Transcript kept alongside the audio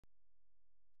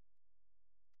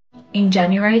In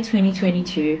January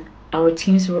 2022, our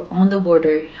teams were on the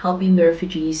border helping the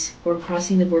refugees who were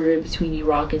crossing the border between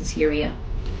Iraq and Syria.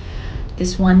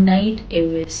 This one night, it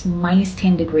was minus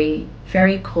 10 degree,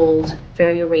 very cold,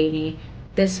 very rainy.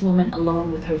 This woman,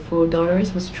 along with her four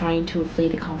daughters, was trying to flee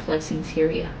the conflicts in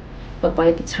Syria. But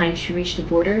by the time she reached the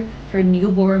border, her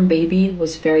newborn baby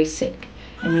was very sick.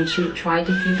 And when she tried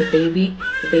to feed the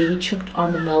baby choked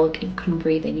on the milk and couldn't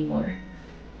breathe anymore.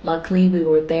 Luckily, we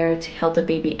were there to help the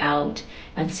baby out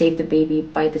and save the baby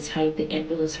by the time the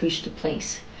ambulance reached the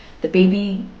place. The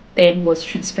baby then was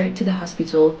transferred to the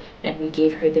hospital and we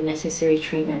gave her the necessary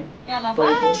treatment. But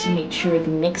we also made sure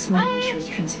the next month she was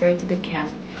transferred to the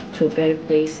camp to a better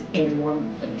place and a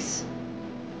warmer place.